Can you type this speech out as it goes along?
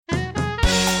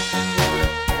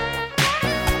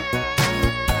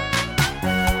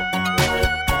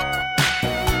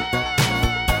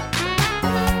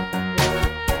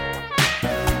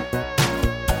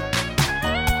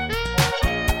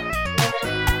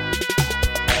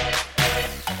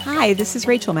Hi, this is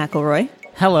Rachel McElroy.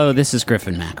 Hello, this is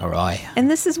Griffin McElroy.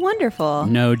 And this is wonderful.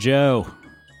 No Joe.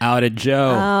 Out of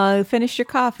Joe. Finished your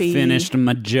coffee. Finished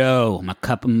my Joe. My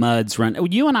cup of mud's run.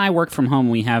 You and I work from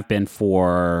home. We have been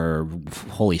for,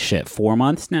 holy shit, 4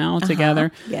 months now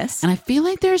together. Yes. And I feel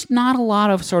like there's not a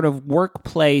lot of sort of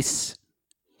workplace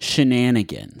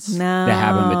shenanigans that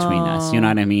happen between us. You know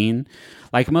what I mean?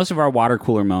 Like most of our water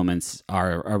cooler moments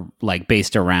are like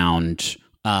based around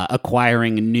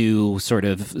acquiring new sort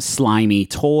of slimy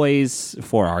toys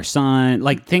for our son,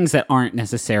 like things that aren't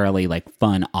necessarily like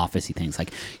fun officey things.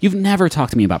 Like you've never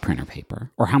talked to me about printer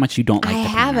paper or how much you don't like the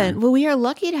printer. I haven't. Well, we are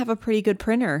lucky to have a pretty good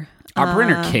printer. Our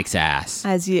printer kicks ass.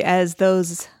 As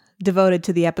those devoted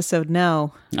to the episode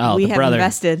know. Oh, we the have brother.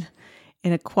 Invested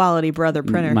in a quality brother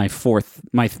printer. My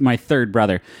third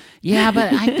brother. Yeah,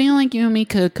 but I feel like you and me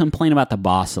could complain about the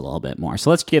Boss a little bit more. So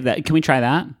let's give that. Can we try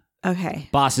that? Okay.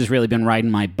 Boss has really been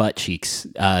riding my butt cheeks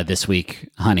this week,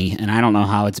 honey, and I don't know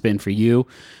how it's been for you,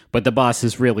 but the Boss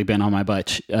has really been on my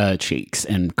butt cheeks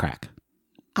and crack.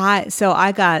 So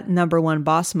I got #1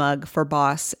 Boss mug for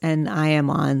Boss, and I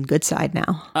am on good side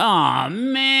now. Oh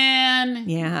man,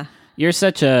 Yeah. you're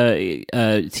such a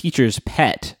teacher's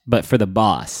pet, but for the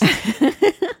Boss,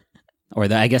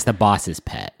 or I guess the Boss's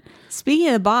pet. Speaking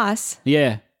of the Boss,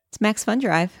 Yeah. it's Max Fun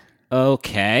Drive.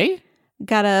 Okay.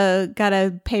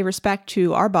 Gotta pay respect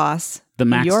to our boss.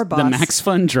 Your boss. The Max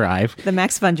Fun Drive. The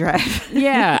Max Fun Drive.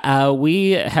 Yeah,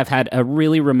 we have had a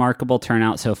really remarkable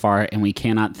turnout so far, and we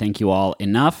cannot thank you all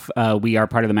enough. We are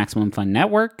part of the Maximum Fun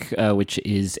Network, which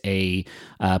is a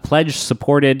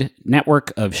pledge-supported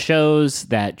network of shows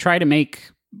that try to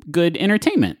make good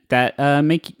entertainment that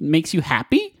makes you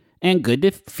happy and good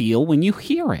to feel when you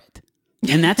hear it.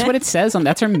 And that's what it says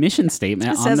that's our mission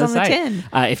statement on the site. Tin.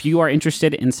 If you are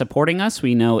interested in supporting us,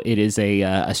 we know it is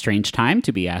a strange time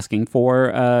to be asking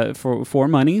for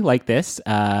money like this.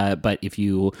 But if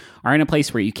you are in a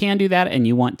place where you can do that and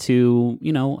you want to,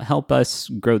 help us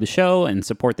grow the show and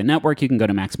support the network, you can go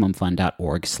to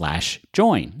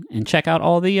MaximumFun.org/join and check out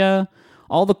all the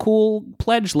cool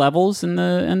pledge levels and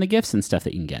the gifts and stuff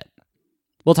that you can get.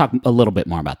 We'll talk a little bit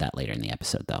more about that later in the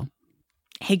episode, though.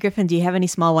 Hey, Griffin, do you have any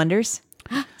small wonders?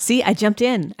 See, I jumped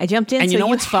in. And So you know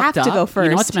what's have fucked to up? go first.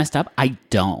 You know what's messed up? I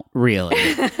don't really.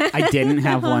 I didn't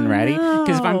have one ready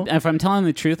because if I'm telling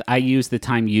the truth, I use the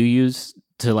time you use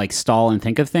to like stall and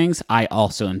think of things. I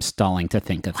also am stalling to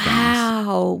think of things.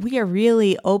 Wow, we are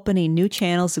really opening new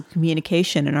channels of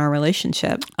communication in our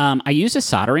relationship. I used a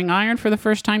soldering iron for the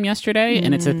first time yesterday,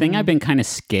 and it's a thing I've been kind of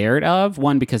scared of.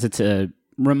 One, because it's a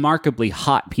remarkably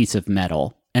hot piece of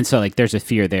metal. And so, there's a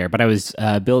fear there. But I was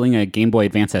building a Game Boy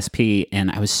Advance SP, and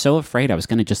I was so afraid I was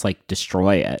going to just,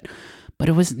 destroy it. But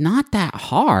it was not that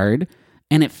hard,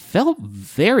 and it felt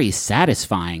very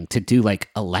satisfying to do,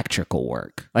 electrical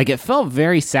work. It felt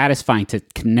very satisfying to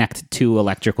connect two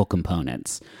electrical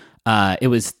components. It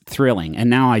was thrilling. And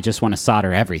now I just want to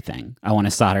solder everything. I want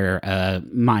to solder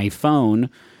my phone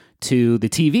to the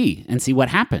TV and see what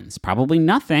happens. Probably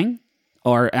nothing.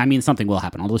 Or, something will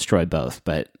happen. I'll destroy both.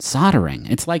 But soldering,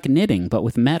 it's like knitting, but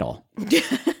with metal. Do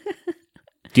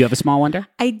you have a small wonder?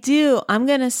 I do. I'm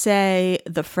going to say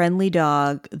the friendly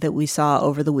dog that we saw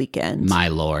over the weekend. My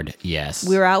lord, yes.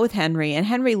 We were out with Henry, and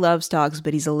Henry loves dogs,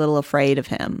 but he's a little afraid of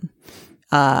him.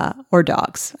 Or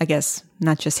dogs, I guess,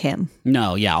 not just him.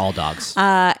 No, yeah, all dogs.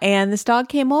 And this dog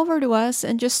came over to us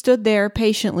and just stood there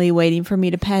patiently waiting for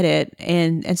me to pet it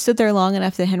and stood there long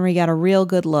enough that Henry got a real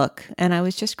good look. And I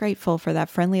was just grateful for that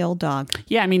friendly old dog.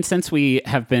 Yeah, since we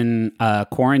have been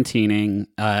quarantining,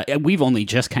 we've only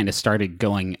just kind of started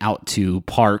going out to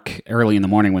park early in the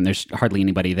morning when there's hardly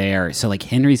anybody there. So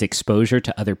Henry's exposure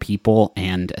to other people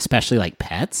and especially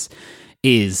pets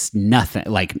is nothing.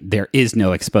 There is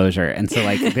no exposure. And so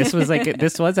this was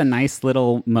this was a nice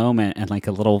little moment and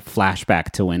a little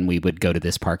flashback to when we would go to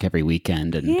this park every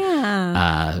weekend. And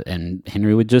and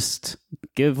Henry would just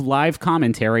give live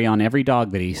commentary on every dog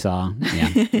that he saw. Yeah,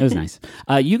 it was nice.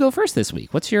 You go first this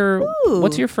week. What's your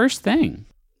first thing?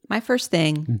 My first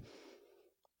thing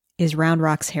is Round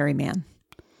Rock's Hairy Man.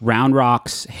 Round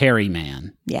Rock's Hairy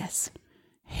Man. Yes.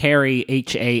 Hairy,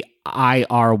 Hairy.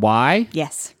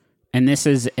 Yes. And this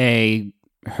is a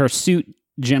hirsute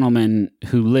gentleman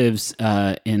who lives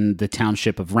in the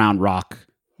township of Round Rock,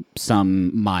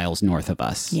 some miles north of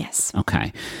us. Yes.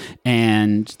 Okay.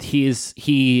 And he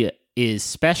is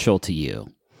special to you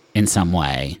in some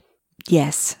way.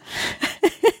 Yes.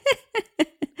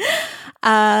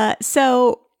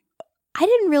 So I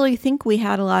didn't really think we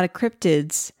had a lot of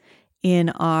cryptids in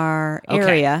our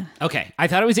area. Okay. I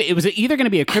thought it was either going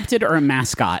to be a cryptid or a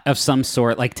mascot of some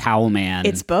sort, like Towel Man.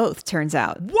 It's both, turns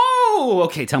out. Whoa! Oh,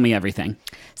 okay. Tell me everything.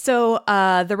 So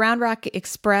the Round Rock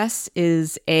Express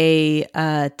is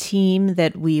a team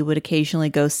that we would occasionally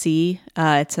go see.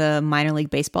 It's a minor league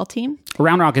baseball team.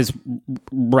 Round Rock is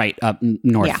right up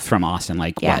north Yeah. from Austin,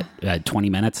 like Yeah. 20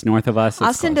 minutes north of us? It's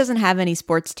Austin close. doesn't have any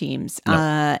sports teams.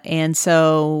 And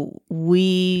so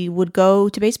we would go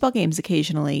to baseball games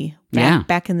occasionally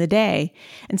back in the day.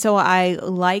 And so I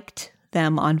liked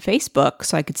them on Facebook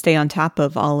so I could stay on top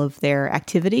of all of their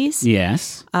activities.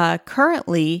 Yes.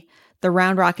 Currently, the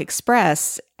Round Rock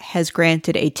Express has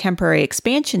granted a temporary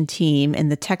expansion team in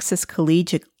the Texas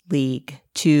Collegiate League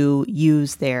to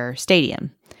use their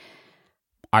stadium.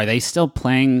 Are they still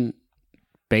playing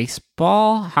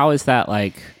baseball? How is that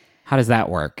like? How does that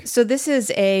work? So this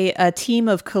is a team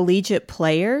of collegiate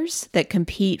players that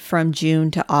compete from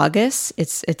June to August.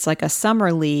 It's like a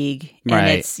summer league, and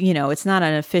Right. it's not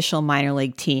an official minor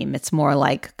league team. It's more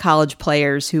like college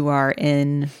players who are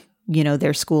in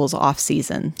their school's off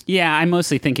season. Yeah, I'm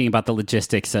mostly thinking about the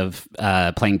logistics of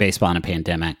playing baseball in a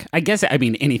pandemic. I guess, I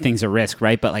mean, anything's a risk,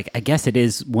 right? But like, I guess it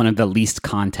is one of the least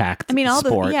contact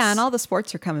sports. And all the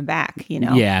sports are coming back.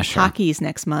 Yeah, sure. Hockey's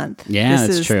next month. Yeah,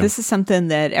 that's true. This is something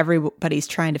that everybody's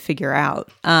trying to figure out.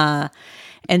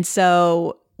 And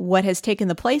so, what has taken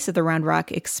the place of the Round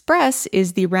Rock Express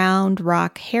is the Round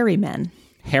Rock Harrymen.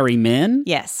 Harry Men?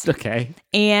 Yes. Okay.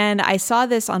 And I saw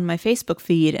this on my Facebook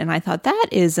feed, and I thought that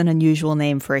is an unusual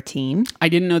name for a team. I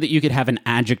didn't know that you could have an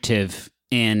adjective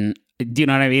in. Do you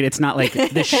know what I mean? It's not like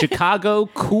the Chicago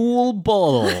Cool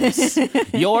Bulls.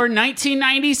 Your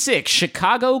 1996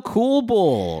 Chicago Cool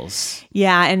Bulls.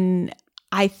 Yeah, and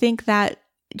I think that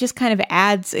just kind of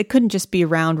adds, it couldn't just be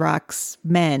Round Rock's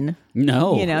men.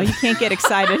 No. You can't get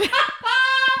excited.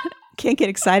 Can't get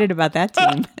excited about that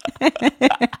team.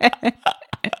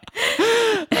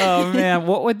 Oh man,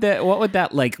 what would that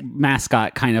like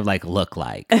mascot kind of like look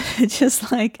like?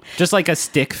 Just like a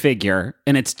stick figure,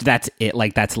 and that's it.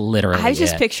 Like that's literally. I was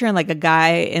just it. picturing like a guy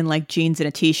in like jeans and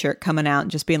a t-shirt coming out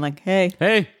and just being like,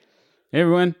 "Hey,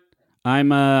 everyone,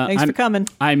 thanks for coming.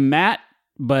 I'm Matt,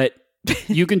 but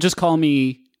you can just call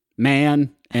me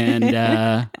Man." And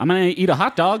I'm going to eat a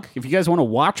hot dog. If you guys want to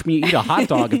watch me eat a hot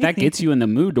dog, if that gets you in the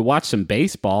mood to watch some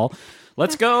baseball,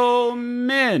 let's go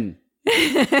men.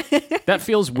 That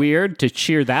feels weird to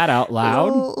cheer that out loud.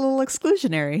 A little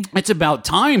exclusionary. It's about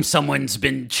time someone's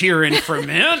been cheering for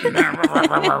men.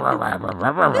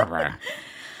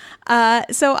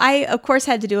 So I, of course,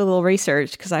 had to do a little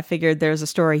research because I figured there's a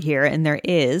story here, and there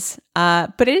is.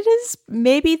 But it is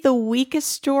maybe the weakest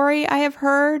story I have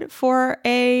heard for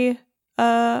a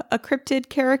cryptid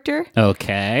character.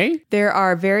 Okay. There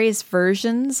are various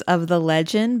versions of the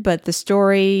legend, but the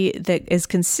story that is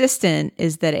consistent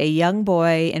is that a young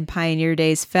boy in pioneer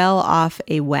days fell off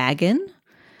a wagon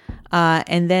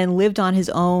and then lived on his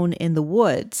own in the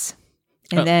woods,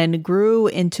 and then grew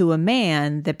into a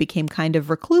man that became kind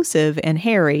of reclusive and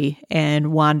hairy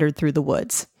and wandered through the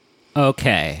woods.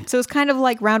 Okay. So it's kind of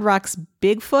like Round Rock's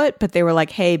Bigfoot, but they were like,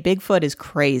 hey, Bigfoot is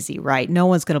crazy, right? No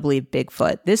one's going to believe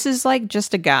Bigfoot. This is like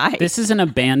just a guy. This is an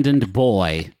abandoned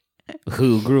boy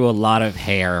who grew a lot of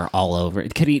hair all over.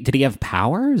 Did he have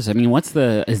powers? I mean, is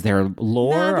there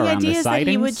lore No, the around idea the is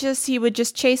sightings? that he would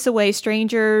just chase away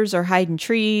strangers or hide in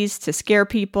trees to scare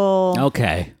people.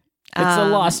 Okay.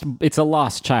 It's a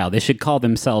lost child. They should call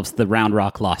themselves the Round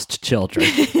Rock Lost Children.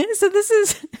 So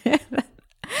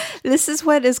this is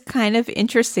what is kind of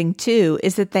interesting too,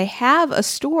 is that they have a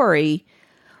story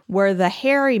where the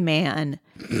hairy man.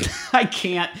 I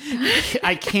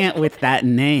can't with that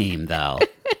name though.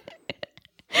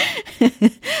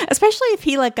 Especially if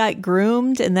he like got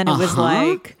groomed and then it was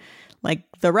like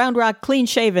the Round Rock clean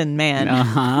shaven man.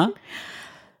 Uh-huh.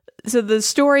 So the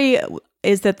story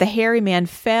is that the hairy man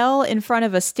fell in front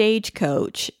of a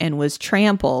stagecoach and was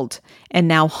trampled and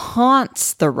now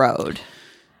haunts the road.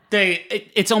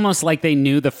 It's almost like they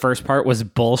knew the first part was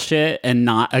bullshit and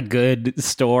not a good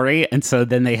story, and so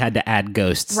then they had to add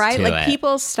ghosts right? to Like it.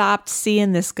 people stopped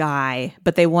seeing this guy,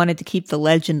 but they wanted to keep the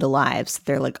legend alive. So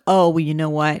they're like, oh, well, you know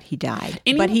what? He died.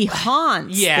 But he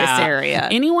haunts this area.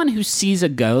 Anyone who sees a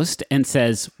ghost and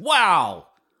says, wow,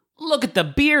 look at the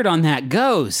beard on that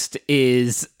ghost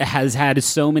has had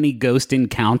so many ghost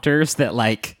encounters that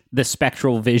like the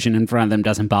spectral vision in front of them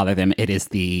doesn't bother them. It is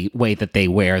the way that they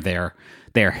wear their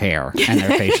hair and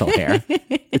their facial hair.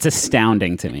 It's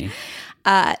astounding to me.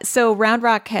 So Round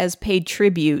Rock has paid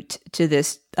tribute to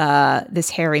this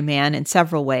hairy man in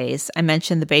several ways. I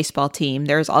mentioned the baseball team.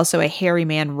 There's also a Hairy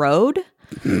Man Road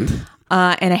and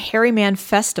a Hairy Man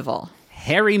Festival.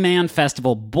 Hairy Man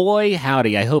Festival. Boy,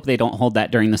 howdy. I hope they don't hold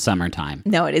that during the summertime.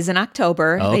 No, it is in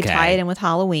October. Okay. They tie it in with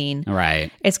Halloween.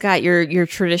 Right. It's got your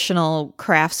traditional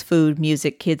crafts, food,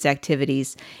 music, kids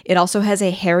activities. It also has a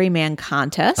Hairy Man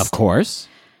contest. Of course.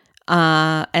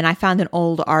 And I found an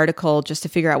old article just to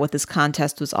figure out what this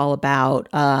contest was all about.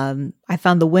 I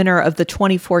found the winner of the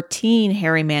 2014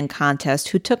 Hairy Man contest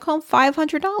who took home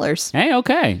 $500. Hey,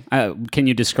 okay. Can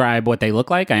you describe what they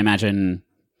look like? I imagine...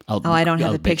 I don't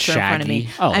have the picture in front of me.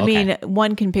 Oh, I okay. mean,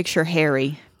 one can picture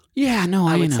hairy. Yeah, no,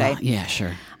 I would know. say. Yeah,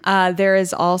 sure. There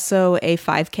is also a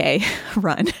 5K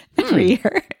run every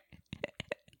year.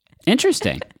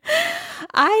 Interesting.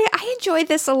 I enjoyed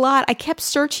this a lot. I kept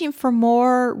searching for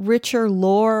more richer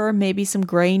lore, maybe some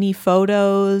grainy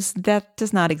photos. That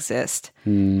does not exist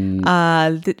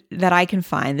that I can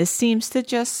find. This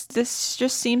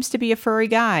just seems to be a furry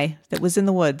guy that was in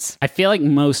the woods. I feel like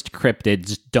most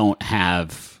cryptids don't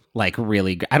have like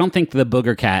really. I don't think the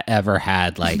booger cat ever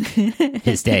had like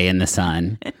his day in the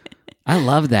sun. I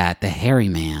love that, the hairy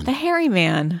man. The hairy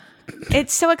man.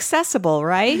 It's so accessible,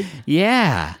 right?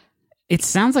 Yeah. It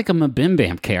sounds like a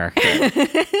Mabim character.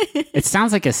 It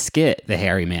sounds like a skit the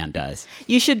hairy man does.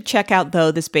 You should check out,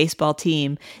 though, this baseball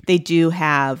team. They do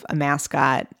have a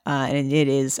mascot, and it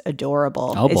is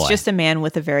adorable. Oh, boy. It's just a man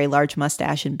with a very large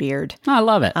mustache and beard. Oh, I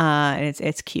love it. And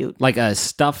it's cute. Like a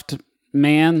stuffed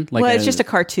man? Like It's just a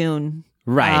cartoon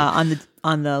right.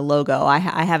 On the logo. I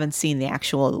haven't seen the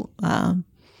actual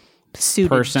suited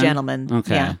person? gentleman.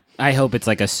 Okay. Yeah. I hope it's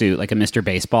like a suit, like a Mr.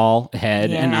 Baseball head,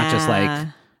 and not just like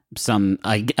some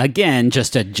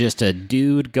just a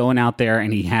dude going out there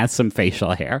and he has some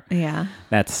facial hair. Yeah.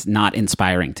 That's not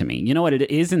inspiring to me. You know what it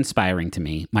is inspiring to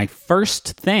me? My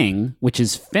first thing, which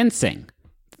is fencing.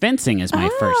 Fencing is my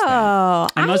first thing.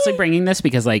 I'm mostly bringing this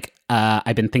because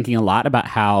I've been thinking a lot about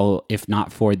how, if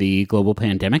not for the global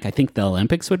pandemic, I think the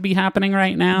Olympics would be happening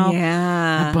right now.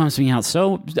 Yeah. That bums me out.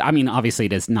 So, I mean, obviously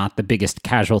it is not the biggest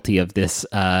casualty of this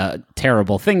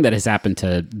terrible thing that has happened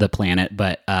to the planet,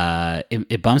 but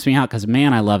it bums me out because,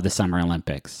 man, I love the Summer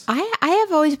Olympics. I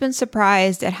have always been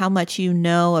surprised at how much you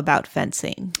know about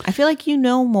fencing. I feel like you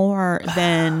know more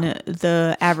than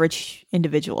the average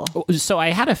individual. So I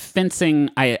had a fencing,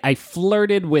 I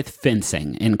flirted with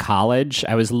fencing in college.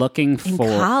 I was looking for...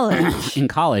 college? In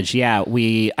college, yeah.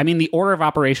 The order of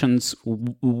operations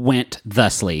went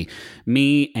thusly.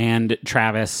 Me and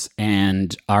Travis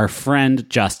and our friend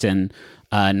Justin,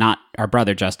 not our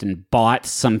brother Justin, bought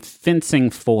some fencing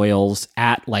foils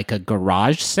at like a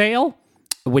garage sale,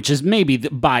 which is maybe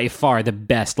by far the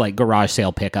best like garage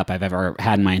sale pickup I've ever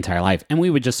had in my entire life. And we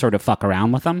would just sort of fuck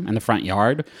around with them in the front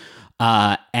yard.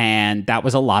 And that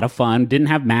was a lot of fun. Didn't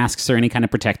have masks or any kind of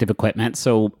protective equipment.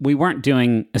 So we weren't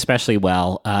doing especially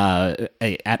well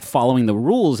at following the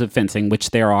rules of fencing, which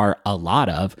there are a lot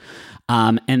of.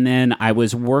 And then I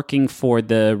was working for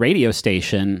the radio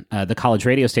station, the college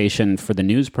radio station for the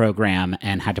news program,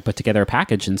 and had to put together a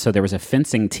package. And so there was a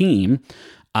fencing team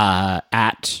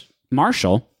at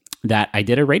Marshall that I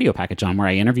did a radio package on, where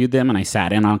I interviewed them and I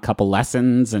sat in on a couple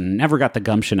lessons and never got the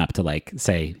gumption up to like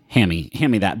say, hand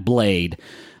me that blade.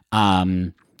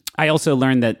 I also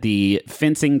learned that the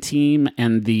fencing team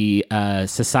and the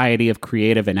Society of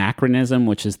Creative Anachronism,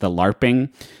 which is the LARPing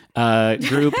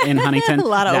group in Huntington. A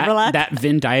lot of overlap. That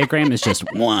Venn diagram is just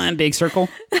one big circle.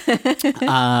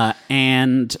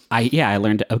 And I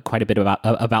learned quite a bit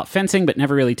about fencing, but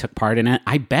never really took part in it.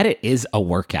 I bet it is a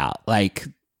workout. Like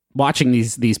watching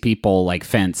these people like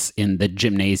fence in the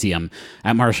gymnasium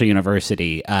at Marshall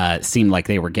University seemed like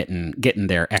they were getting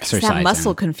their exercise. It's that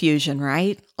muscle confusion,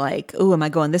 right? Like, ooh, am I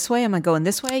going this way? Am I going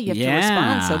this way? You have to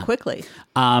respond so quickly.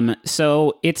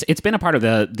 So it's been a part of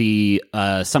the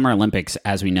Summer Olympics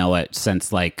as we know it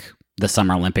since like the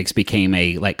Summer Olympics became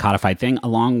a like codified thing,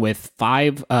 along with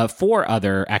four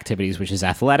other activities, which is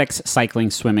athletics,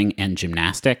 cycling, swimming, and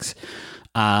gymnastics.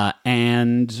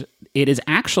 And it is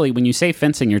actually, when you say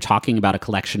fencing, you're talking about a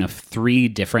collection of 3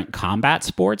 different combat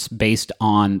sports based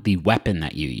on the weapon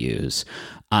that you use.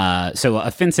 So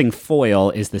a fencing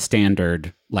foil is the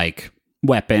standard, like,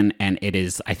 weapon, and it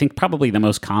is, I think, probably the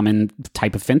most common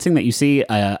type of fencing that you see.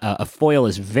 A foil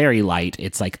is very light.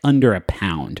 It's like under a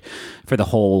pound for the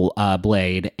whole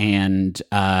blade, and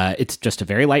it's just a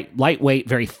very lightweight,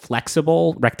 very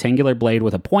flexible rectangular blade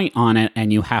with a point on it,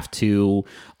 and you have to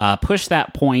push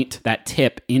that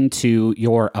tip into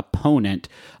your opponent,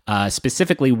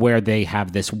 specifically where they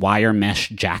have this wire mesh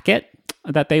jacket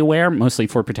that they wear, mostly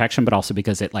for protection, but also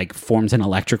because it like forms an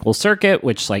electrical circuit,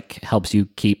 which like helps you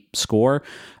keep score.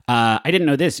 I didn't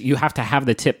know this. You have to have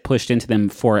the tip pushed into them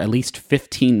for at least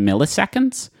 15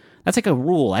 milliseconds. That's like a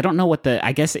rule. I don't know what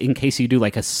I guess in case you do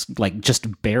like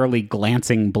just barely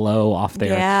glancing blow off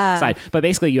their side. But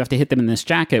basically you have to hit them in this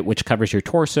jacket, which covers your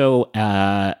torso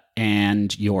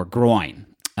and your groin.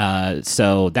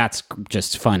 So that's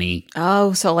just funny.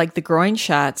 Oh, so like the groin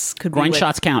shots could groin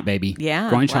shots count, baby. Yeah.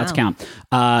 Groin shots count.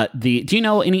 Do you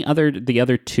know the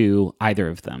other two, either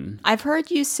of them? I've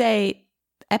heard you say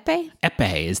epee?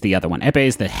 Epee is the other one. Epee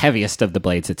is the heaviest of the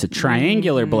blades. It's a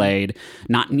triangular blade,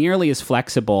 not nearly as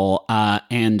flexible,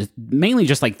 and mainly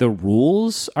just like the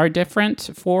rules are different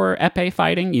for epee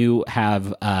fighting. You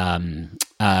have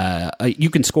you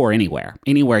can score anywhere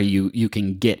you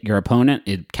can get your opponent.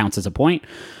 It counts as a point.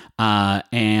 But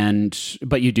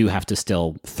you do have to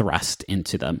still thrust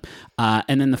into them.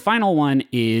 And then the final one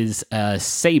is a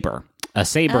saber. A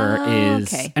saber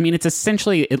is, okay. I mean, it's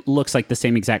essentially, it looks like the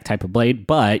same exact type of blade,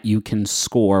 but you can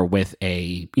score with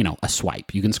a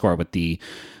swipe. You can score with the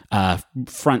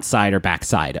front side or back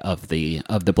side of the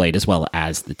blade as well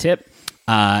as the tip.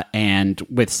 And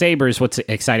with sabers, what's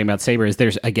exciting about saber is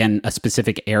there's, again, a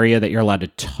specific area that you're allowed to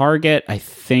target. I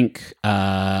think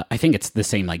it's the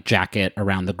same like jacket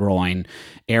around the groin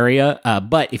area.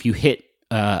 But if you hit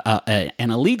an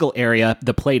illegal area,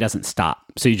 the play doesn't stop.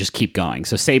 So you just keep going.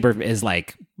 So saber is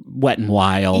like wet and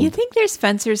wild. You think there's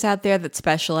fencers out there that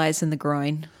specialize in the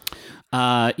groin?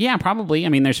 Yeah, probably. I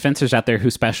mean, there's fencers out there who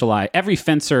specialize. Every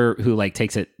fencer who like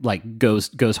takes it, like goes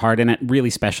hard in it, really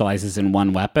specializes in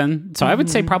one weapon. So I would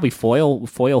say probably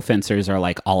foil fencers are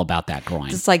like all about that groin.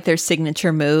 It's like their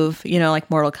signature move,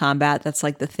 like Mortal Kombat. That's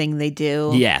like the thing they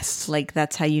do. Yes. Like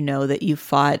that's how you know that you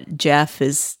fought Jeff,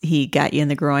 is he got you in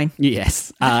the groin.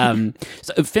 Yes. So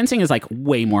fencing is like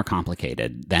way more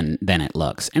complicated than it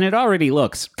looks. And it already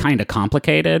looks kind of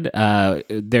complicated.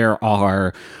 There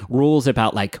are rules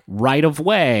about like right of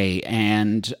way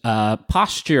and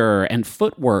posture and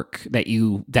footwork that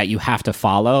you have to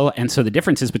follow. And so the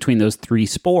differences between those three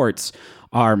sports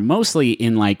are mostly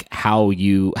in like how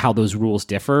those rules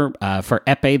differ. For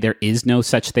epee, there is no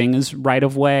such thing as right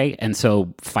of way, and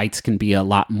so fights can be a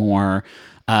lot more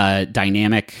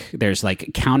dynamic. There's like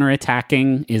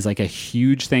counterattacking is like a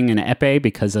huge thing in epee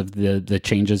because of the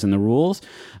changes in the rules,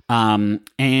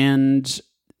 and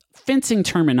fencing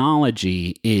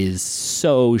terminology is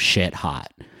so shit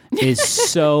hot. Is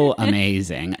so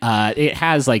amazing. It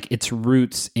has like its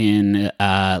roots in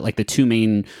like the two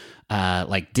main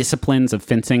like disciplines of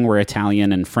fencing were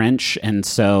Italian and French, and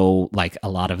so like a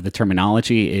lot of the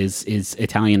terminology is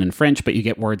Italian and French, but you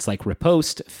get words like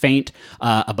riposte, feint,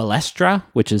 a balestra,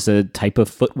 which is a type of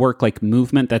footwork like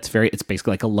movement that's it's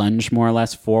basically like a lunge more or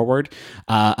less forward,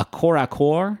 a corps à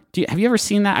corps. Have you ever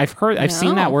seen that? I've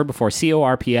seen that word before,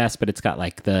 corps, but it's got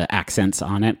like the accents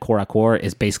on it. Corps à corps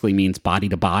basically means body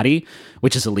to body,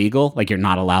 which is illegal. Like you're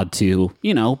not allowed to,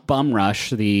 bum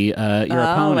rush your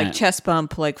opponent. Like chest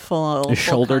bump, like full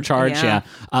shoulder charge. Yeah.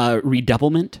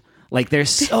 Redoublement. Like there's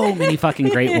so many fucking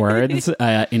great words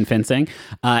in fencing.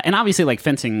 And obviously like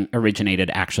fencing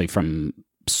originated actually from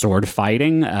sword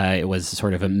fighting. It was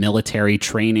sort of a military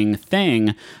training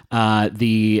thing.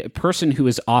 The person who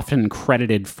is often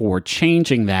credited for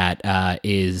changing that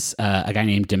is a guy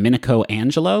named Domenico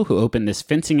Angelo, who opened this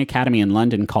fencing academy in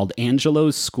London called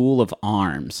Angelo's School of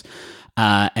Arms.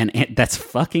 And that's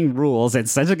fucking rules.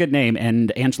 It's such a good name.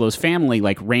 And Angelo's family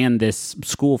like ran this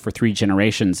school for 3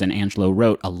 generations, and Angelo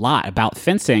wrote a lot about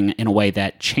fencing in a way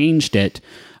that changed it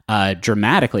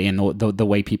dramatically in the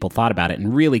way people thought about it,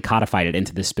 and really codified it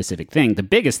into this specific thing. The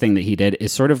biggest thing that he did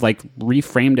is sort of like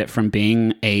reframed it from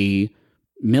being a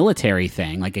military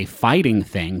thing, like a fighting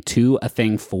thing, to a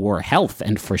thing for health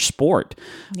and for sport.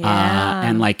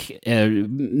 And like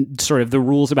sort of the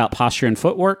rules about posture and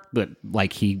footwork, but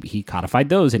like he codified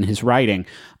those in his writing.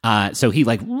 So he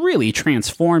like really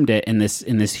transformed it in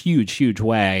this huge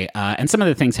way. And some of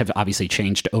the things have obviously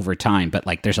changed over time, but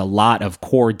like there's a lot of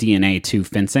core DNA to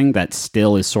fencing that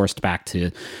still is sourced back to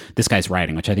this guy's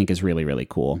writing, which I think is really, really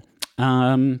cool.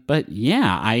 But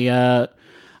yeah,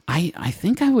 I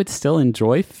think I would still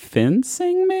enjoy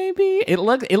fencing, maybe. It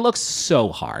looks so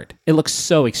hard. It looks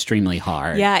so extremely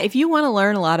hard. Yeah, if you want to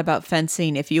learn a lot about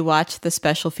fencing, if you watch the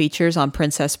special features on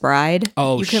Princess Bride,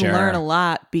 you can learn a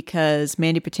lot, because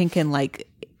Mandy Patinkin like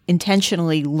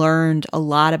intentionally learned a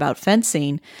lot about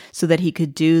fencing so that he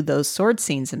could do those sword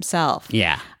scenes himself.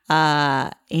 Yeah.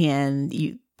 And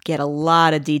you get a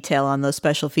lot of detail on those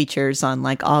special features on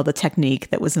like all the technique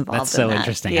that was involved. That's so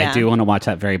interesting. Yeah. I do want to watch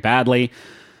that very badly.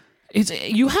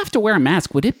 You have to wear a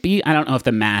mask. Would it be? I don't know if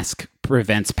the mask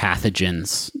prevents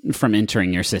pathogens from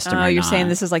entering your system. Oh, or you're not. saying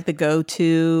this is like the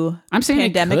go-to I'm saying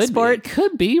pandemic sport? It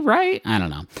could be, right? I don't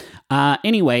know.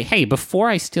 Anyway, hey, before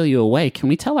I steal you away, can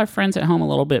we tell our friends at home a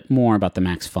little bit more about the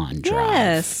Max Fun Drive?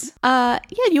 Yes. Yeah,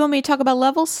 you want me to talk about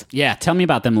levels? Yeah, tell me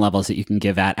about them levels that you can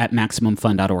give at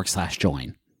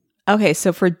MaximumFun.org/join. Okay,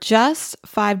 so for just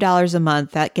 $5 a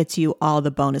month, that gets you all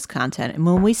the bonus content. And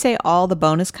when we say all the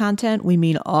bonus content, we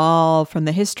mean all from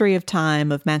the history of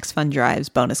time of Max Fun Drive's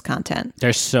bonus content.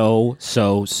 There's so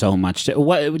much.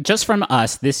 Just from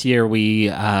us, this year we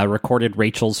recorded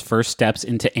Rachel's first steps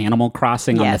into Animal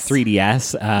Crossing on the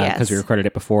 3DS because we recorded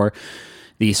it before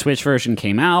the Switch version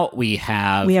came out. We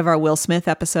have our Will Smith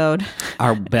episode.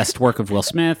 Our best work of Will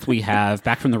Smith. We have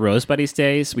back from the Rose Buddies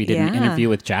days. We did an interview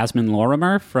with Jasmine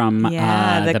Lorimer from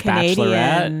the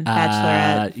Canadian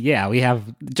Bachelorette. Yeah, we have,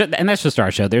 and that's just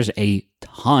our show. There's a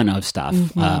ton of stuff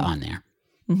on there.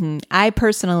 Mm-hmm. I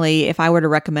personally, if I were to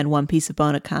recommend one piece of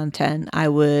bonus content, I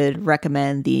would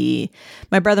recommend the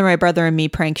My Brother and Me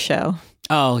prank show.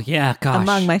 Oh, yeah, gosh.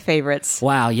 Among my favorites.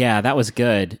 Wow, yeah, that was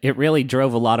good. It really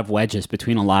drove a lot of wedges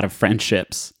between a lot of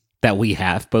friendships that we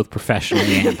have, both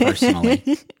professionally and personally.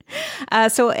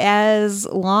 So as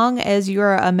long as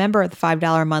you're a member at the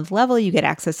 $5 a month level, you get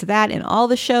access to that and all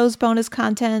the show's bonus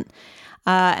content.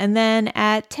 And then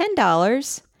at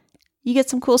 $10, you get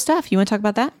some cool stuff. You want to talk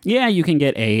about that? Yeah, you can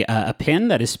get a pin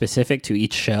that is specific to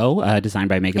each show, designed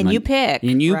by Megan. And you pick.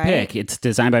 And you right? pick. It's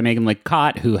designed by Megan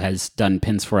Licott, who has done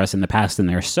pins for us in the past, and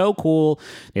they're so cool.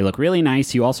 They look really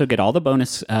nice. You also get all the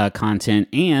bonus content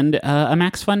and a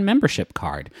Max Fun membership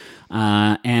card.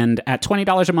 And at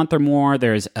 $20 a month or more,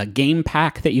 there's a game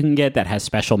pack that you can get that has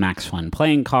special Max Fun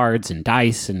playing cards and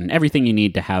dice and everything you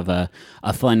need to have a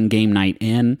fun game night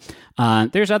in.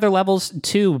 There's other levels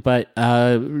too, but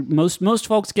most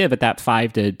folks give at that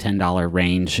 $5 to $10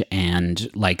 range, and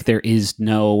like there is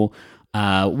no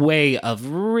way of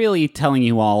really telling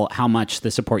you all how much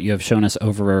the support you have shown us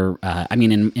over,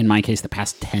 in my case, the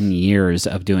past 10 years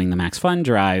of doing the Max Fun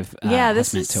Drive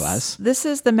has meant to us. This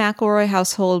is the McElroy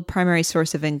household primary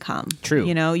source of income. True.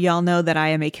 You know, y'all know that I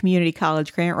am a community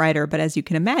college grant writer, but as you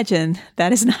can imagine,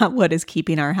 that is not what is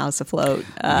keeping our house afloat.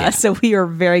 So we are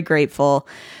very grateful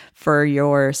for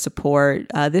your support,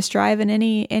 this drive and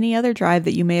any other drive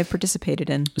that you may have participated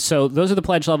in. So those are the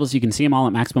pledge levels. You can see them all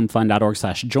at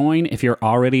MaximumFun.org/join. If you're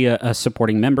already a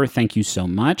supporting member, thank you so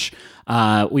much.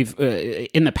 We've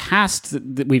in the past,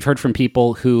 we've heard from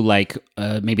people who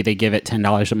maybe they give it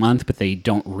 $10 a month, but they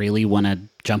don't really want to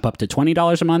jump up to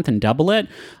 $20 a month and double it.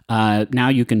 Now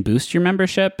you can boost your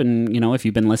membership, and if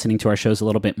you've been listening to our shows a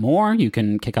little bit more, you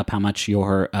can kick up how much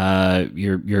you're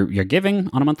giving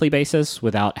on a monthly basis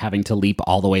without having to leap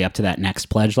all the way up to that next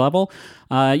pledge level.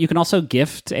 You can also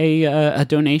gift a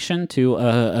donation to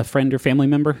a friend or family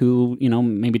member who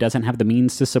maybe doesn't have the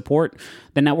means to support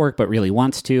the network but really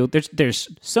wants to. There's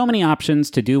so many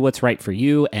options to do what's right for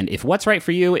you, and if what's right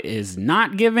for you is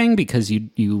not giving because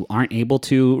you aren't able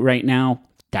to right now,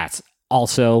 that's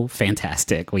also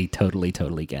fantastic. We totally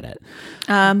get it.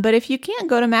 But if you can't,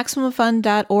 go to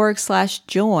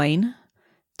MaximumFun.org/join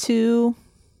to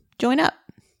join up.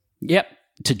 Yep.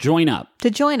 To join up. To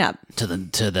join up. To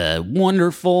the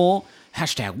wonderful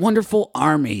 #wonderful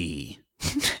army.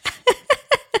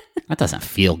 That doesn't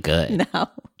feel good. No.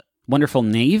 Wonderful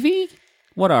Navy?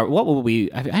 What will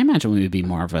we? I imagine we would be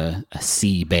more of a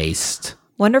sea-based.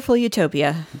 Wonderful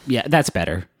Utopia. Yeah, that's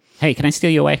better. Hey, can I steal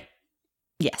you away?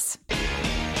 Yes.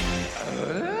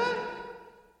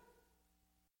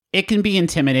 It can be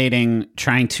intimidating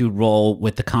trying to roll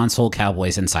with the console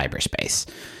cowboys in cyberspace.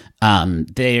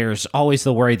 There's always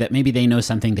the worry that maybe they know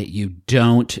something that you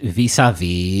don't,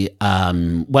 vis-a-vis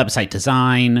website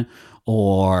design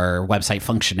or website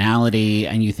functionality,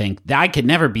 and you think that I could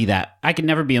never be that. I could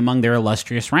never be among their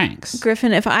illustrious ranks.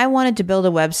 Griffin, if I wanted to build a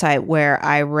website where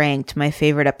I ranked my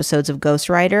favorite episodes of Ghost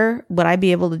Rider, would I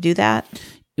be able to do that?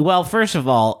 Well, first of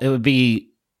all, it would be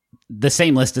the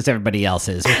same list as everybody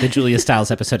else's with the Julia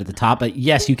Stiles episode at the top. But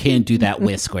yes, you can do that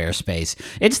with Squarespace.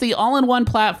 It's the all-in-one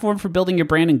platform for building your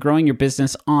brand and growing your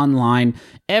business online.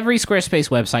 Every Squarespace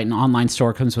website and online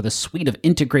store comes with a suite of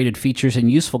integrated features and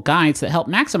useful guides that help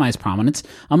maximize prominence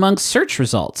among search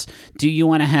results. Do you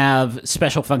want to have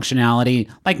special functionality,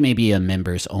 like maybe a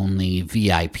members-only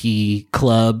VIP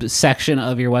club section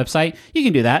of your website? You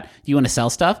can do that. Do you want to sell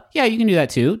stuff? Yeah, you can do that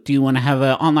too. Do you want to have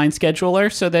an online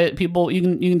scheduler so that you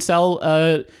can sell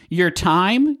your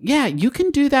time? Yeah, you can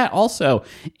do that also.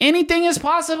 Anything is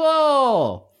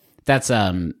possible. That's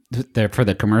for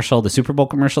the commercial, the Super Bowl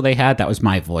commercial they had. That was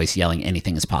my voice yelling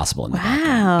anything is possible in the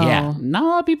background. Yeah, not a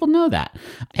lot of people know that.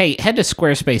 Hey, head to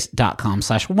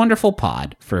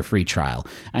squarespace.com/wonderfulpod for a free trial.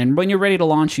 And when you're ready to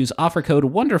launch, use offer code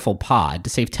WonderfulPod to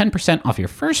save 10% off your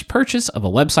first purchase of a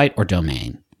website or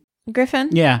domain. Griffin?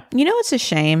 Yeah. You know what's a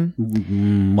shame?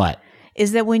 What?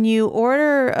 Is that when you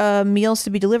order meals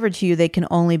to be delivered to you, they can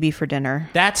only be for dinner.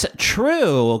 That's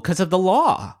true because of the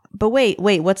law. But wait,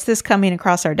 what's this coming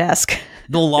across our desk?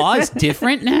 The law is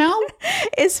different now?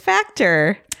 It's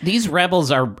Factor. These rebels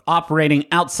are operating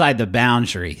outside the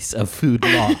boundaries of food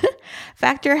law.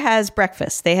 Factor has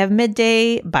breakfast. They have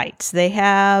midday bites. They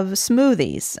have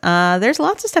smoothies. There's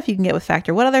lots of stuff you can get with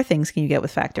Factor. What other things can you get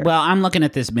with Factor? Well, I'm looking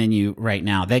at this menu right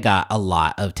now. They got a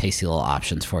lot of tasty little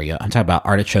options for you. I'm talking about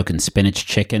artichoke and spinach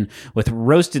chicken with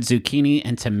roasted zucchini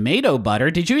and tomato butter.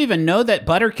 Did you even know that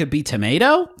butter could be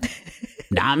tomato?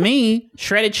 Not me.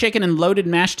 Shredded chicken and loaded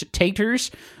mashed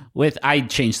taters with, I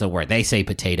changed the word. They say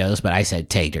potatoes, but I said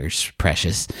taters,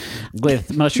 precious.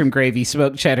 With mushroom gravy,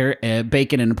 smoked cheddar,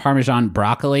 bacon, and Parmesan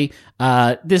broccoli.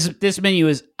 This menu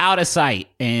is out of sight,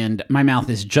 and my mouth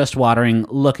is just watering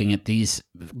looking at these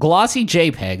glossy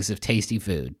JPEGs of tasty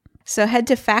food. So head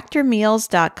to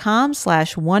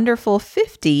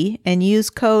factormeals.com/wonderful50 and use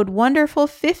code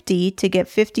wonderful50 to get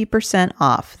 50%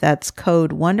 off. That's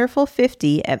code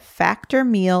wonderful50 at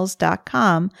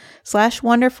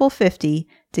factormeals.com/wonderful50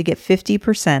 to get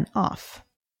 50% off.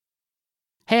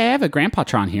 Hey, I have a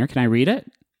Grandpatron here. Can I read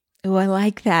it? Oh, I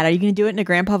like that. Are you going to do it in a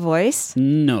grandpa voice?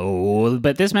 No,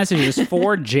 but this message is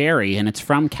for Jerry, and it's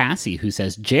from Cassie, who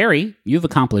says, Jerry, you've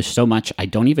accomplished so much, I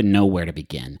don't even know where to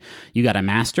begin. You got a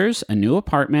master's, a new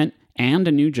apartment, and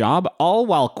a new job, all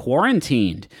while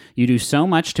quarantined. You do so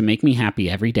much to make me happy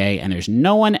every day, and there's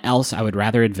no one else I would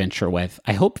rather adventure with.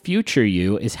 I hope future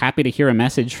you is happy to hear a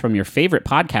message from your favorite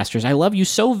podcasters. I love you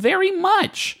so very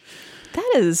much.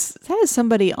 That is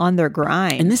somebody on their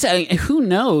grind. And this, who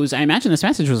knows? I imagine this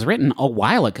message was written a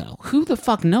while ago. Who the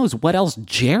fuck knows what else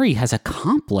Jerry has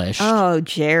accomplished? Oh,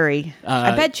 Jerry.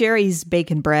 I bet Jerry's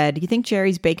baking bread. You think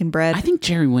Jerry's baking bread? I think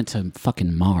Jerry went to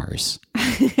fucking Mars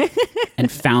and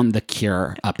found the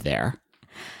cure up there.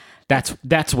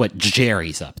 That's what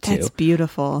Jerry's up to. That's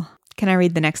beautiful. Can I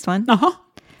read the next one? Uh-huh.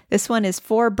 This one is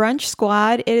for Brunch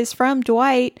Squad. It is from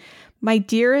Dwight. My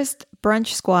dearest Brunch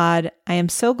Squad, I am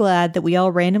so glad that we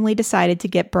all randomly decided to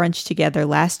get brunch together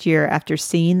last year after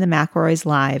seeing the McElroys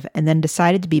live and then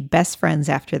decided to be best friends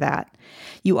after that.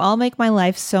 You all make my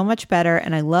life so much better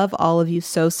and I love all of you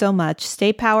so, so much.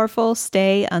 Stay powerful,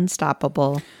 stay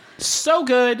unstoppable. So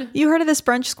good. You heard of this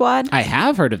Brunch Squad? I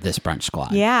have heard of this Brunch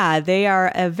Squad. Yeah, they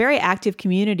are a very active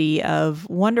community of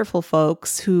wonderful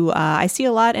folks who I see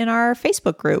a lot in our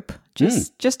Facebook group.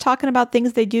 Just talking about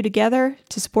things they do together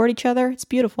to support each other. It's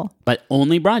beautiful. But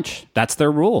only brunch. That's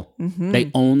their rule. Mm-hmm.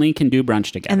 They only can do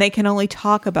brunch together. And they can only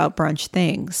talk about brunch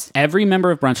things. Every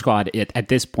member of Brunch Squad at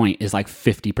this point is like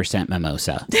 50%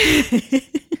 mimosa.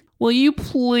 Will you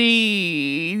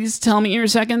please tell me your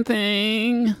second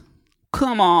thing?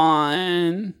 Come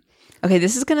on. Okay,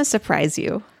 this is going to surprise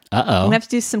you. Uh-oh. I'm going to have to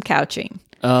do some couching.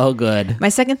 Oh, good. My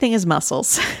second thing is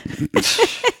muscles.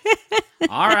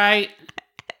 All right.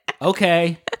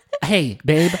 Okay. Hey,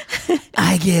 babe,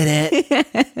 I get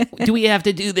it. Do we have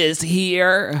to do this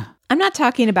here? I'm not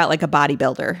talking about like a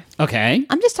bodybuilder. Okay.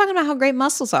 I'm just talking about how great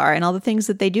muscles are and all the things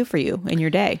that they do for you in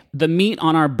your day. The meat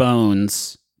on our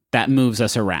bones that moves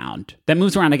us around. That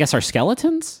moves around, I guess, our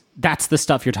skeletons? That's the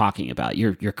stuff you're talking about.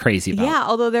 You're crazy about. Yeah,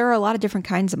 although there are a lot of different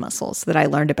kinds of muscles that I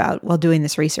learned about while doing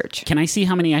this research. Can I see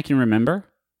how many I can remember?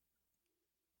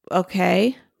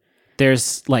 Okay.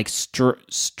 There's like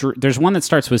there's one that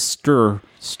starts with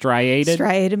striated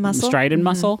muscle. Striated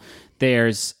muscle.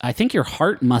 There's, I think your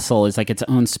heart muscle is like its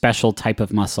own special type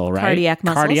of muscle, right? Cardiac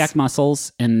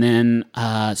muscles. And then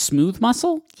smooth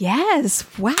muscle. Yes.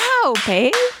 Wow,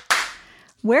 babe.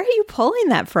 Where are you pulling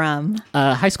that from?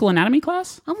 High school anatomy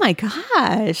class. Oh my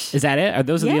gosh. Is that it?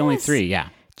 Those are the only three. Yeah.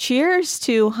 Cheers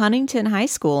to Huntington High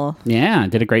School. Yeah,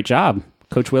 did a great job.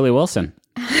 Coach Willie Wilson.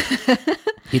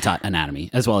 He taught anatomy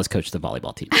as well as coached the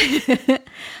volleyball team.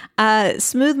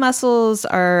 Smooth muscles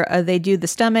are, they do the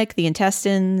stomach, the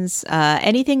intestines,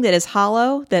 anything that is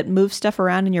hollow that moves stuff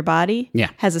around in your body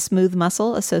has a smooth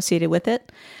muscle associated with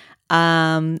it.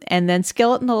 And then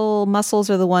skeletal muscles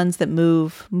are the ones that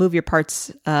move your parts,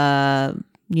 up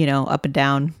and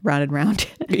down, round and round.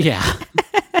 Yeah.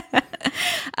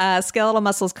 Skeletal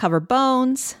muscles cover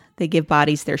bones. They give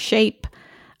bodies their shape.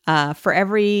 For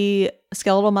every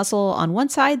skeletal muscle on one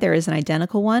side, there is an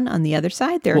identical one on the other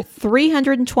side. There are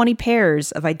 320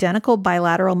 pairs of identical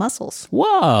bilateral muscles.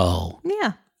 Whoa.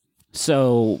 Yeah.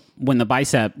 So when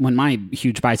my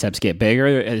huge biceps get bigger,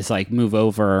 it's like move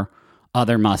over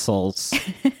other muscles.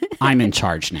 I'm in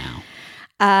charge now.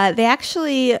 They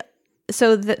actually,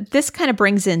 this kind of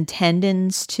brings in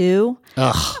tendons too.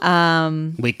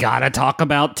 Ugh. We gotta talk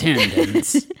about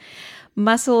tendons.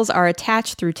 Muscles are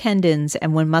attached through tendons,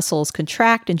 and when muscles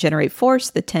contract and generate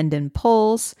force, the tendon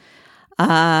pulls,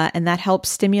 and that helps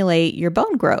stimulate your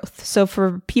bone growth. So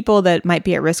for people that might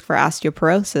be at risk for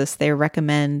osteoporosis, they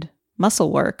recommend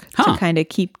muscle work to kind of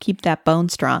keep that bone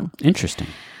strong. Interesting.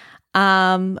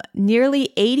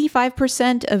 Nearly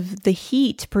 85% of the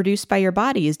heat produced by your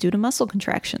body is due to muscle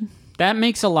contraction. That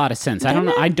makes a lot of sense. I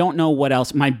don't know what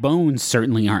else. My bones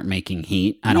certainly aren't making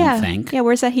heat, I don't think. Yeah,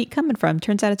 where's that heat coming from?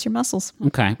 Turns out it's your muscles.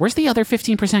 Okay. Where's the other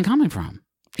 15% coming from?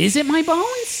 Is it my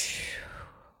bones?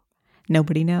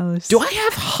 Nobody knows. Do I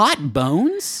have hot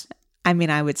bones? I mean,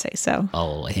 I would say so.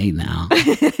 Oh, hey now.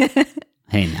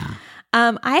 Hey now.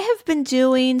 I have been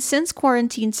doing, since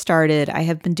quarantine started, I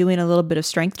have been doing a little bit of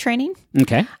strength training.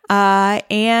 Okay.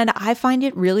 And I find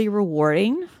it really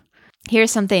rewarding.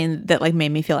 Here's something that like made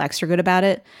me feel extra good about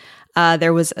it.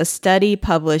 There was a study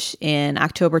published in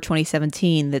October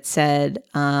 2017 that said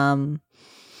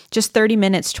just 30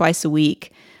 minutes twice a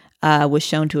week was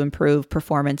shown to improve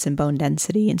performance and bone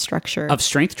density and structure. Of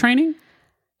strength training?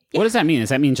 Yeah. What does that mean? Does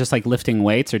that mean just like lifting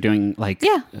weights or doing like...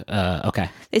 Yeah. Okay.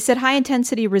 They said high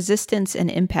intensity resistance and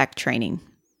impact training.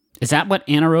 Is that what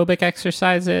anaerobic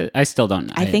exercise is? I still don't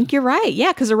know. I think you're right.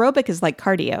 Yeah, because aerobic is like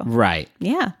cardio. Right.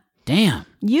 Yeah. Damn.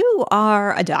 You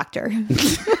are a doctor.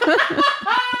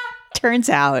 Turns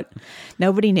out.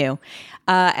 Nobody knew.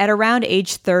 At around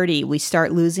age 30, we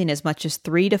start losing as much as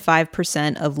 3 to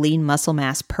 5% of lean muscle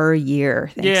mass per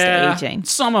year thanks to aging.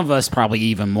 Some of us probably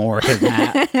even more than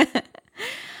that.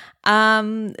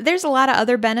 There's a lot of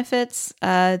other benefits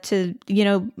to,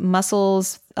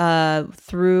 muscles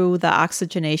through the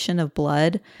oxygenation of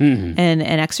blood and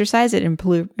exercise. It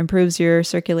improves your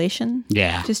circulation.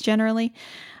 Yeah. Just generally.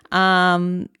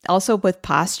 Also with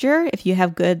posture, if you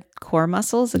have good core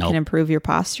muscles, it can improve your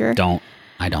posture.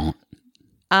 I don't.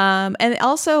 And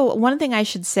also one thing I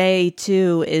should say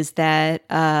too is that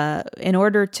in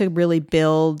order to really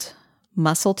build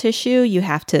muscle tissue, you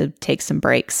have to take some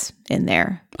breaks in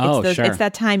there. Sure. It's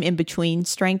that time in between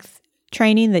strength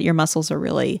training that your muscles are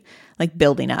really like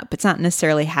building up. It's not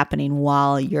necessarily happening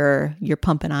while you're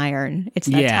pumping iron. It's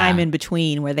that time in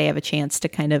between where they have a chance to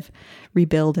kind of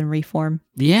rebuild and reform.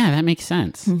 Yeah, that makes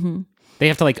sense. Mm-hmm. They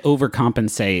have to like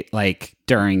overcompensate like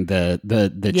during the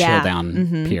chill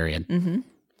down period. Mm-hmm.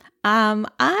 I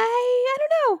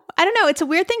don't know. It's a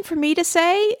weird thing for me to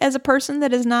say as a person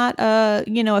that is not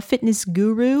a fitness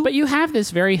guru. But you have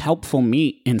this very helpful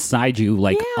meat inside you,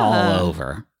 like all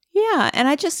over. Yeah. And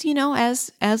I just,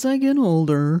 as I get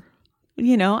older,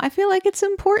 I feel like it's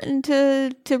important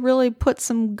to really put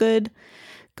some good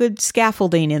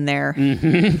scaffolding in there.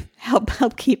 Mm-hmm.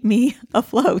 Help keep me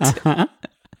afloat. Uh-huh.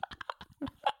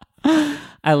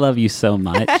 I love you so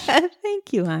much.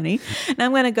 Thank you, honey. And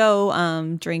I'm going to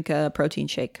go drink a protein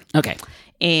shake. Okay.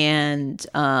 And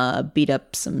beat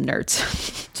up some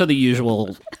nerds. So the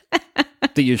usual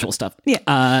stuff. Yeah.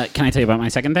 Can I tell you about my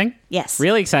second thing? Yes.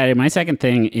 Really excited. My second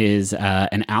thing is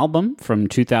an album from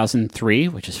 2003,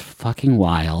 which is fucking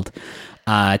wild.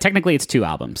 Technically, it's 2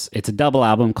 albums. It's a double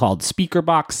album called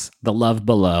Speakerboxxx: The Love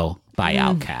Below by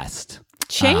Outkast.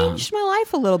 Changed my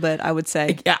life a little bit, I would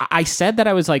say. I said that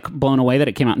I was like blown away that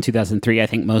it came out in 2003. I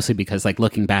think mostly because like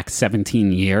looking back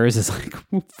 17 years is like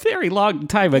a very long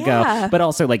time ago. Yeah. But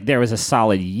also like there was a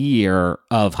solid year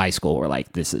of high school where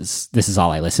like this is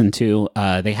all I listened to.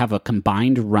 They have a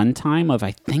combined runtime of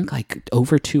I think like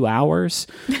over 2 hours.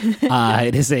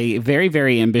 It is a very,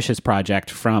 very ambitious project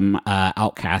from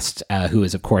Outkast, who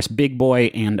is of course Big Boi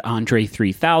and Andre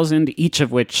 3000, each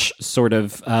of which sort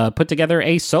of put together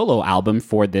a solo album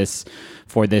for this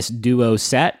duo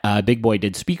set. Big Boi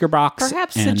did Speakerboxxx.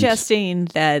 Perhaps suggesting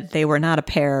that they were not a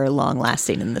pair long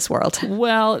lasting in this world.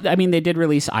 Well, I mean, they did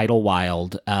release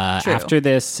Idlewild after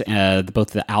this,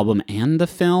 both the album and the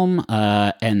film.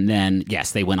 And then,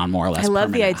 yes, they went on more or less. I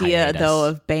love the idea, hiatus. though,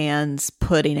 of bands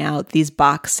putting out these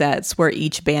box sets where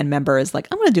each band member is like,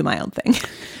 I'm going to do my own thing.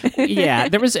 Yeah,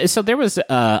 there was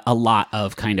a lot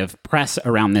of kind of press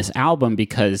around this album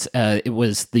because it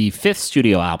was the 5th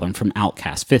studio album from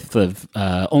Outkast, 5th of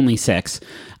only 6,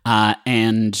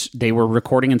 and they were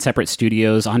recording in separate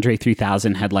studios. Andre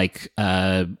 3000 had like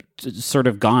sort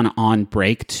of gone on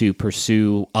break to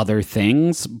pursue other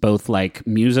things, both like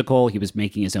musical. He was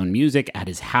making his own music at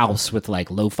his house with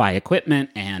like lo-fi equipment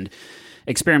and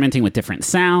experimenting with different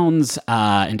sounds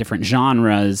and different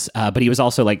genres, but he was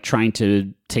also like trying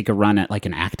to take a run at like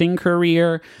an acting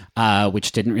career,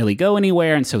 which didn't really go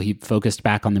anywhere, and so he focused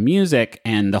back on the music.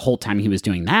 And the whole time he was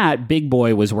doing that, Big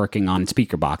Boi was working on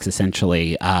Speakerboxxx.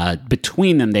 Essentially,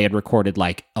 between them, they had recorded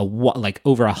like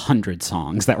over 100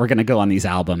 songs that were going to go on these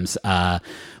albums,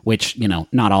 which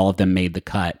not all of them made the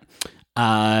cut.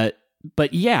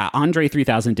 But yeah, Andre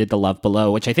 3000 did The Love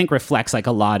Below, which I think reflects like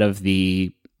a lot of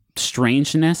the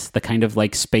strangeness, the kind of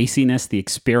like spaciness, the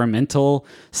experimental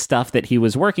stuff that he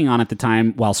was working on at the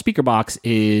time, while Speakerboxxx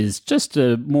is just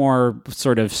a more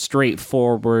sort of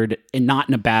straightforward and not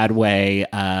in a bad way,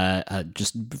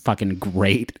 just fucking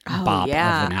great bop of an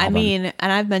album. I mean,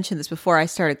 and I've mentioned this before, I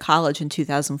started college in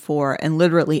 2004 and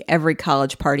literally every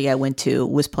college party I went to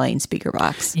was playing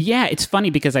Speakerboxxx. Yeah, it's funny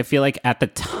because I feel like at the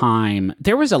time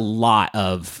there was a lot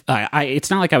of it's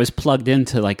not like I was plugged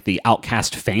into like the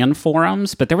Outkast fan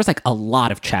forums, but there was like a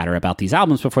lot of chatter about these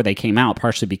albums before they came out,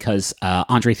 partially because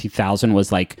Andre 3000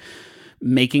 was like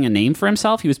making a name for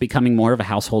himself. He was becoming more of a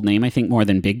household name, I think, more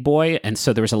than Big Boi. And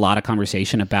so there was a lot of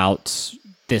conversation about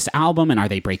this album and are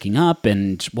they breaking up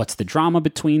and what's the drama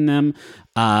between them.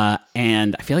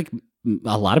 And I feel like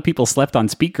a lot of people slept on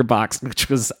Speakerboxxx, which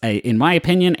was, in my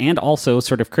opinion, and also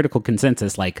sort of critical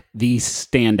consensus, like the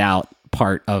standout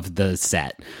part of the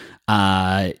set.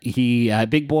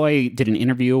 Big Boi did an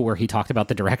interview where he talked about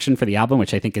the direction for the album,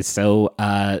 which I think is so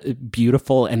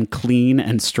beautiful and clean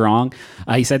and strong.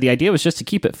 He said the idea was just to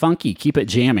keep it funky, keep it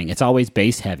jamming. It's always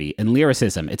bass heavy. And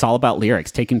lyricism, it's all about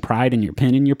lyrics, taking pride in your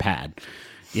pen and your pad.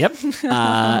 Yep.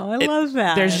 I love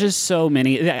that. There's just so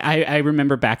many. I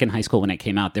remember back in high school when it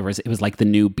came out, it was like the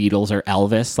new Beatles or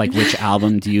Elvis. Like, which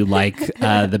album do you like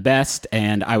the best?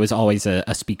 And I was always a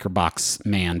Speakerboxxx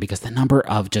man because the number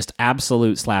of just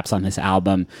absolute slaps on this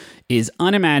album is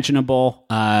unimaginable.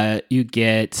 You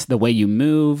get The Way You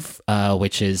Move,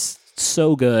 which is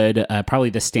so good. Probably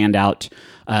the standout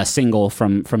single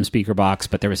from Speakerboxxx,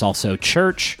 but there was also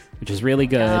Church, which is really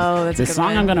good. Oh, that's the a good song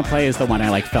one. I'm going to play is the one I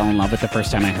like fell in love with the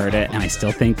first time I heard it, and I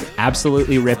still think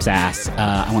absolutely rips ass.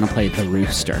 I want to play The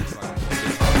Rooster.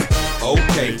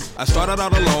 Okay, I started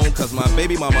out alone cause my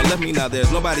baby mama left me, now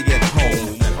there's nobody at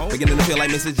home. Beginning to feel like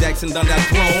Mrs. Jackson done got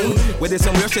thrown. With this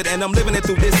some real shit and I'm living it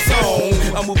through this song.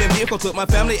 I'm moving vehicles with my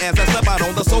family as I slept out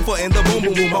on the sofa in the boom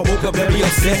boom boom. I woke up very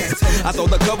upset. I throw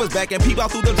the covers back and peep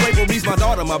out through the draperies. My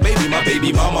daughter, my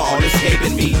baby mama all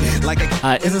escaping me. Like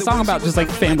it's a song about just like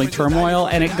family turmoil,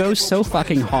 and it goes so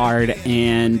fucking hard,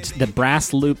 and the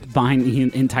brass loop behind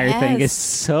the entire thing is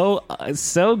so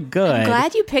good. I'm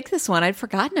glad you picked this one. I'd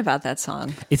forgotten about that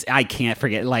song. I can't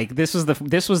forget. Like this was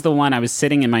the one I was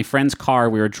sitting in my friend's car.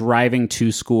 We were driving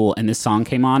to school, and this song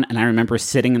came on, and I remember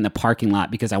sitting in the parking lot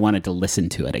because I wanted to listen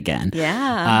to it again.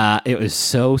 Yeah, it was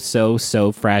so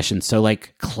fresh and so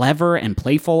like clever and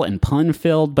playful and pun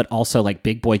filled, but also like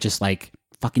Big Boi just like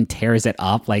fucking tears it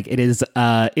up. Like it is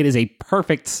a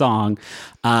perfect song,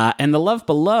 and The Love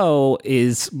Below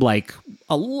is like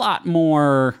a lot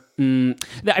more.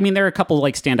 I mean, there are a couple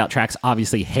like standout tracks.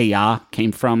 Obviously, Hey Ya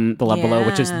came from The Love Below,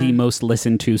 which is the most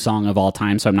listened to song of all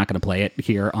time. So I'm not going to play it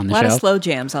here on the show. A lot of slow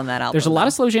jams on that album. There's a lot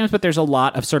of slow jams, but there's a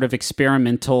lot of sort of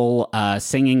experimental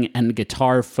singing and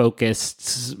guitar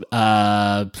focused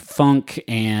funk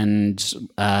and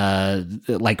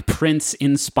like Prince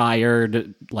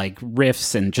inspired like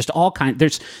riffs and just all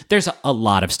kinds. There's a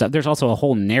lot of stuff. There's also a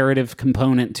whole narrative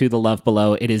component to The Love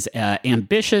Below. It is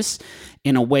ambitious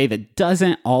in a way that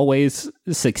doesn't always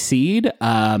succeed,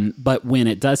 but when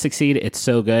it does succeed, it's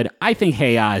so good. I think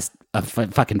Hey Ya is a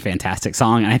fucking fantastic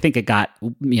song, and I think it got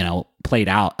played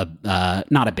out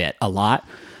not a bit, a lot.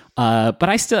 But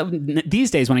I still,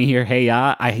 these days when I hear Hey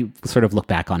Ya, I sort of look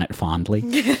back on it fondly.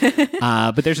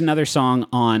 But there's another song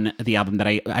on the album that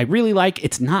I really like.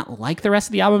 It's not like the rest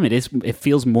of the album. It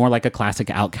feels more like a classic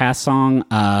Outkast song,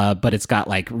 but it's got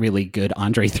like really good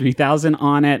Andre 3000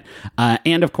 on it.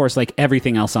 And of course, like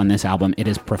everything else on this album, it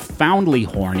is profoundly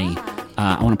horny.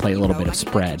 I want to play a little bit of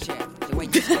Spread.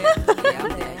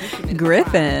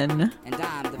 Griffin.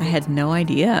 I had no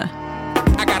idea.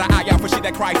 I got an eye out for shit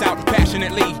that cries out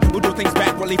passionately. Who do things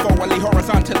backwardly, forwardly,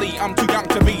 horizontally. I'm too young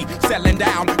to be settling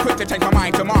down. Quick to change my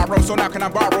mind tomorrow. So now can I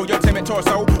borrow your timid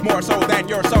torso? More so than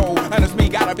your soul. And it's me,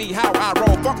 gotta be how I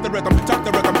roll. Fuck the rhythm, tuck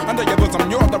the rhythm under your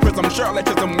bosom. You're the prism,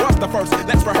 Shirleyism was the first.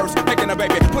 Let's rehearse, making a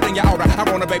baby, putting you out.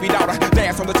 I want a baby daughter.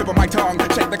 Dance on the tip of my tongue.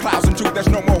 Shake the clouds and truth, there's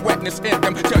no more wetness in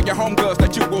them. Tell your homegirls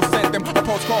that you will send them a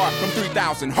postcard from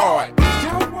 3000 hard.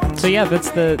 So yeah, that's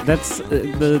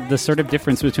the sort of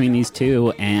difference between these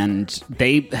two, and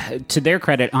they, to their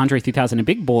credit, Andre 3000 and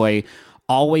Big Boi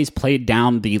always played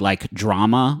down the like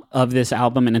drama of this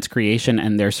album and its creation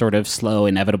and their sort of slow,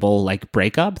 inevitable like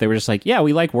breakup. They were just like, yeah,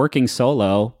 we like working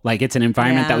solo. Like it's an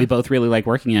environment that we both really like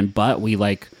working in, but we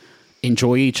like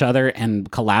enjoy each other and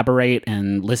collaborate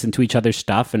and listen to each other's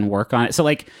stuff and work on it. So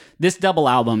like this double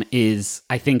album is,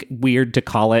 I think, weird to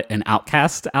call it an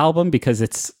Outkast album because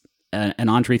it's an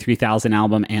Andre 3000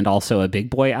 album and also a Big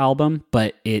Boy album,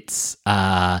 but it's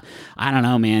I don't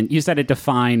know, man. You said it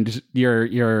defined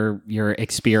your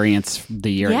experience the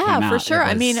year it came out. Yeah, for sure.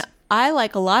 I mean, I,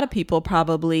 like a lot of people,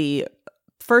 probably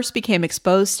first became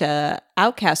exposed to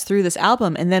Outkast through this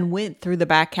album and then went through the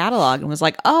back catalog and was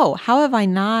like, oh, how have I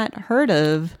not heard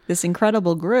of this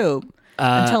incredible group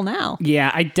until now?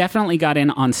 Yeah, I definitely got in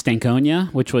on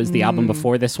Stankonia, which was the album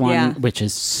before this one, which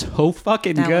is so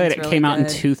fucking good. It came out in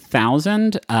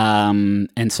 2000.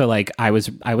 And so like I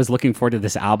was looking forward to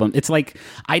this album. It's like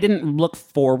I didn't look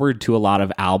forward to a lot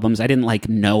of albums. I didn't like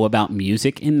know about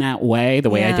music in that way,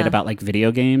 the way I did about like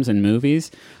video games and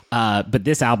movies. But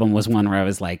this album was one where I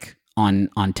was like on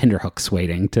tenterhooks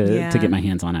waiting to get my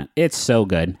hands on it. It's so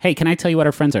good. Hey, can I tell you what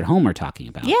our friends at home are talking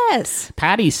about? Yes.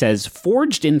 Patty says,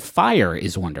 Forged in Fire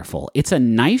is wonderful. It's a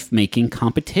knife-making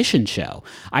competition show.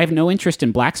 I have no interest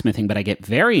in blacksmithing, but I get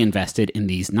very invested in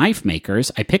these knife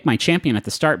makers. I pick my champion at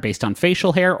the start based on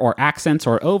facial hair or accents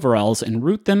or overalls and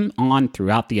root them on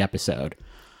throughout the episode.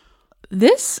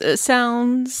 This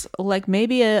sounds like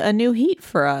maybe a new heat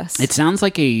for us. It sounds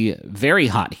like a very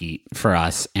hot heat for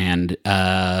us. And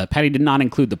Patty did not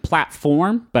include the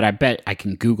platform, but I bet I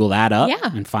can Google that up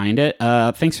and find it.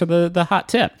 Thanks for the hot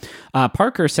tip.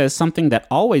 Parker says something that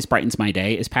always brightens my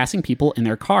day is passing people in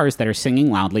their cars that are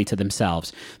singing loudly to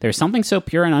themselves. There's something so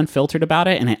pure and unfiltered about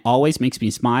it, and it always makes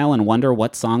me smile and wonder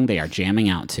what song they are jamming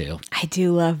out to. I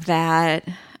do love that.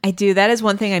 I do. That is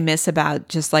one thing I miss about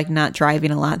just like not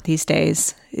driving a lot these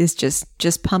days, is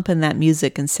just pumping that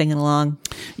music and singing along.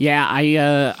 Yeah,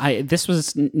 I this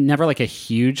was never like a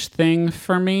huge thing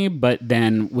for me, but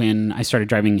then when I started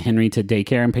driving Henry to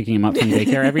daycare and picking him up from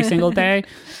daycare every single day,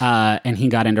 and he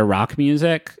got into rock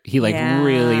music, he like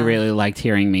really, really liked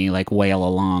hearing me like wail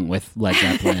along with Led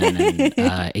Zeppelin and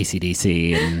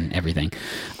AC/DC and everything.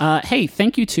 Hey,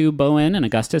 thank you to Bowen and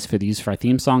Augustus for the use of our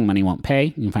theme song, Money Won't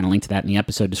Pay. You can find a link to that in the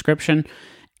episode description.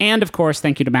 And of course,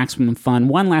 thank you to Maximum Fun.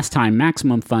 One last time,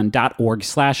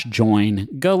 MaximumFun.org/join.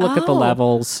 Go look at the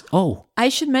levels. Oh, I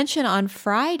should mention on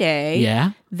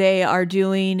Friday, they are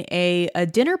doing a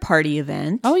dinner party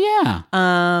event. Oh, yeah.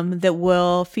 That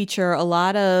will feature a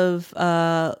lot of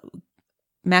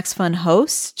Max Fun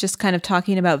hosts, just kind of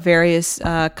talking about various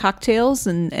cocktails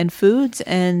and foods.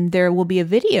 And there will be a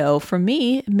video from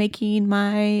me making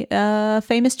my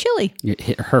famous chili.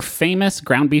 Her famous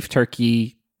ground beef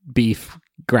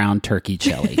ground turkey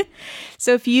chili.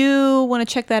 So if you want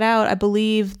to check that out, I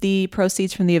believe the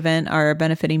proceeds from the event are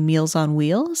benefiting Meals on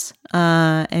Wheels,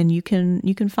 and you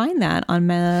can find that on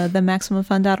the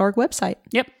MaximumFun.org website.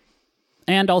 Yep.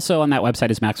 And also on that website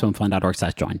is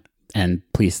MaximumFun.org/join. And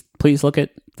please look at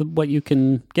what you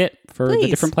can get for the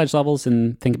different pledge levels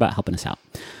and think about helping us out.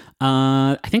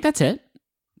 I think that's it.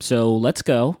 So let's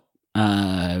go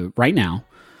right now.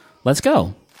 Let's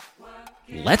go.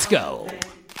 Let's go.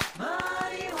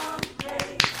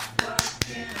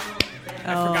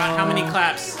 I forgot how many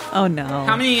claps. Oh, no.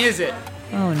 How many is it?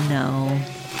 Oh, no.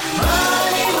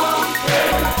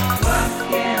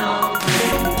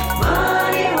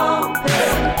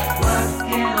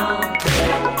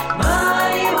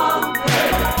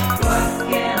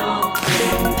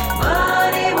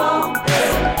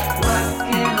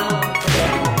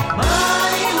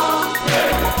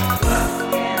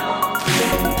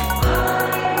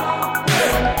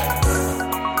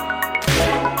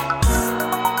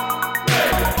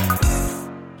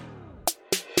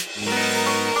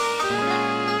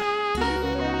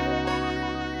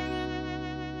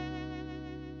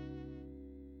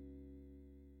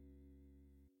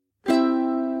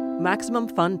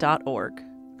 MaximumFun.org.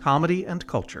 Comedy and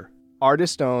culture.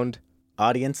 Artist owned.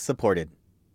 Audience supported.